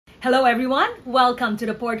Hello everyone, welcome to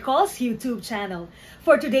the Port Calls YouTube channel.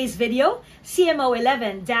 For today's video,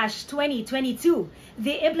 CMO-11-2022,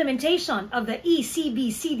 the implementation of the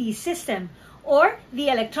eCBCD system or the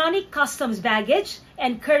Electronic Customs Baggage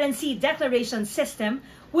and Currency Declaration System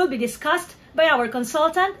will be discussed by our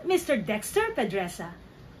consultant, Mr. Dexter Pedresa.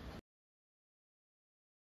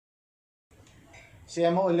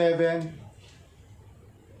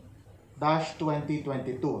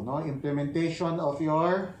 CMO-11-2022, no? Implementation of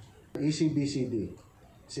your eCBCD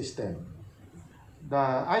system.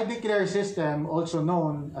 The I-Declare system, also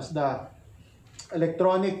known as the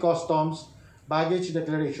Electronic Customs Baggage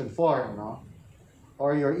Declaration Form, no?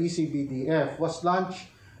 Or your eCBDF, was launched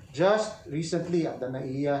just recently at the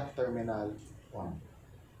NAIA Terminal 1.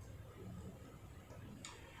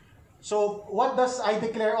 So, what does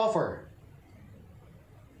I-Declare offer?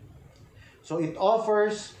 So, it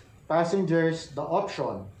offers passengers the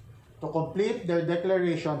option to complete their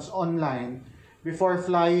declarations online before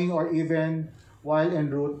flying or even while en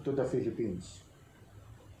route to the Philippines.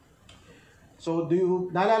 So,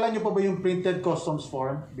 naalala nyo pa ba yung printed customs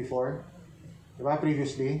form before? Diba,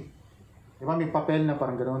 previously? Diba, may papel na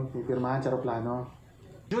parang gano'n, pipirmahan sa aeroplano.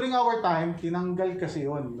 During our time, tinanggal kasi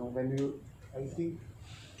yun. No? When you, I think,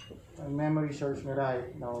 memory serves me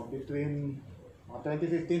right, no? Between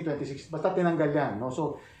 2015, 2016, basta tinanggal yan. No?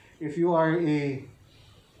 So, if you are a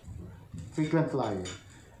frequent flyer,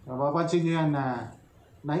 mapapansin nyo yan na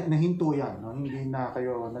nahinto yan, no? Hindi na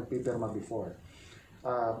kayo nagpipirma before.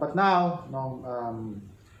 But now, no,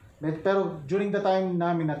 pero during the time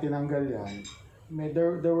namin na tinanggal yan,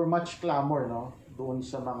 there were much clamor, no, doon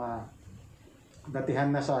sa mga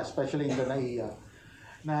datihan na sa, especially in the NAIA,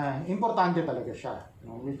 na importante talaga siya,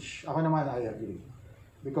 no? Which ako naman I agree,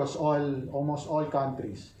 because almost all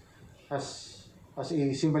countries has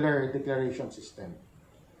a similar declaration system.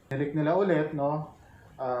 Nilik nila ulit, no,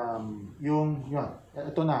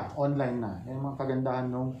 ito na, online na. Yung mga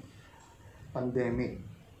kagandahan nung pandemic.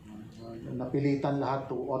 Napilitan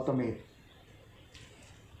lahat to automate.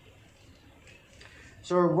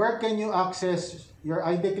 So, where can you access your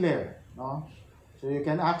I-Declare? No? So, you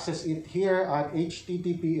can access it here at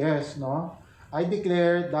https, no,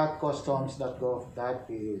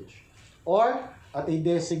 ideclare.customs.gov.ph, or at a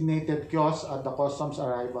designated kiosk at the customs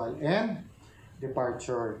arrival and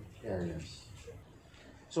departure areas.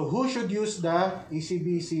 So, who should use the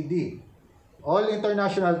eCBCD? All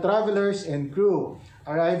international travelers and crew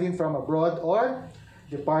arriving from abroad or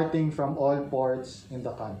departing from all ports in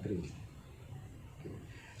the country. Okay.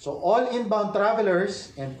 So, all inbound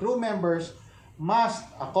travelers and crew members must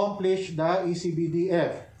accomplish the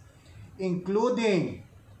eCBDF, including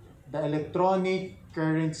the Electronic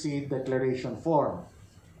Currency Declaration Form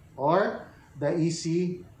or the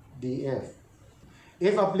eCDF.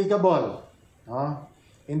 If applicable,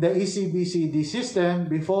 in the eCBCD system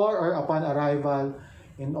before or upon arrival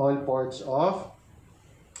in all ports of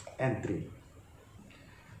entry.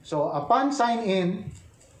 So, upon sign-in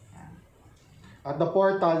at the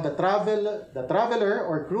portal, the traveler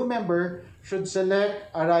or crew member should select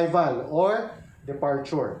arrival or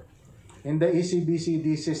departure in the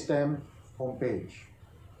eCBCD system homepage.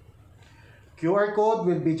 QR code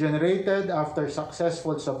will be generated after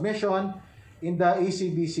successful submission in the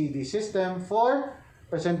eCBCD system for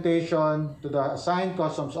presentation to the assigned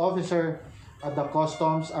customs officer at the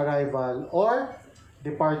customs arrival or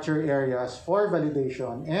departure areas for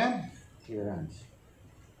validation and clearance.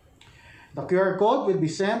 The QR code will be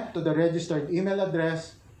sent to the registered email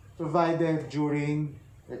address provided during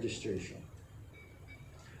registration.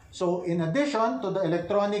 So, in addition to the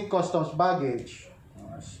electronic customs baggage,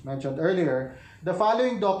 as mentioned earlier, the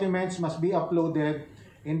following documents must be uploaded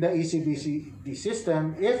in the eCBCD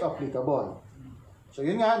system if applicable. So,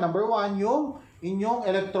 yun nga, number 1, yung inyong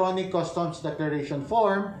electronic customs declaration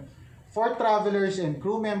form for travelers and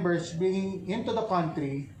crew members bringing into the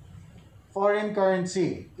country foreign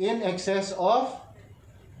currency in excess of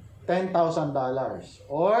 $10,000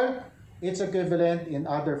 or its equivalent in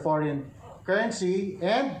other foreign currency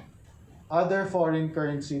and other foreign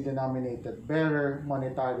currency denominated bearer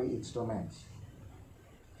monetary instruments,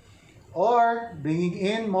 or bringing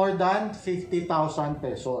in more than 50,000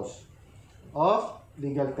 pesos of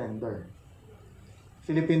legal tender,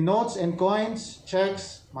 Philippine notes and coins,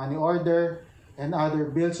 checks, money order, and other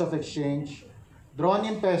bills of exchange drawn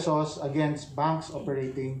in pesos against banks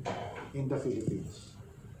operating in the Philippines.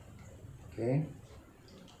 Okay?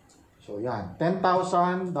 So, yan.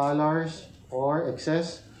 $10,000 or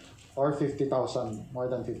excess, or 50,000, more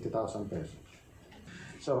than 50,000 pesos.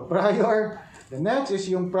 So, the next is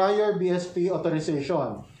yung prior BSP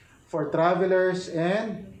authorization for travelers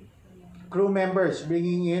and crew members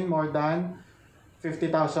bringing in more than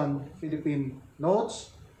 50,000 Philippine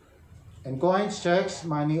notes and coins, checks,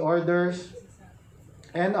 money orders,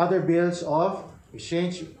 and other bills of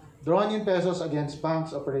exchange drawn in pesos against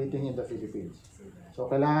banks operating in the Philippines. So,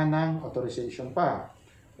 kailangan ng authorization pa.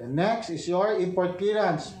 The next is your import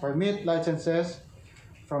clearance, permit licenses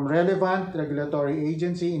from relevant regulatory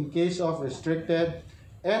agency in case of restricted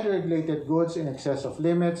and regulated goods in excess of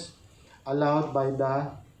limits allowed by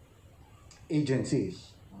the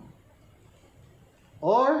agencies.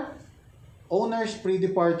 Or owner's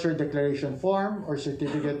pre-departure declaration form or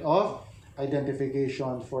certificate of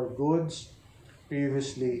identification for goods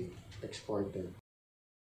previously exported.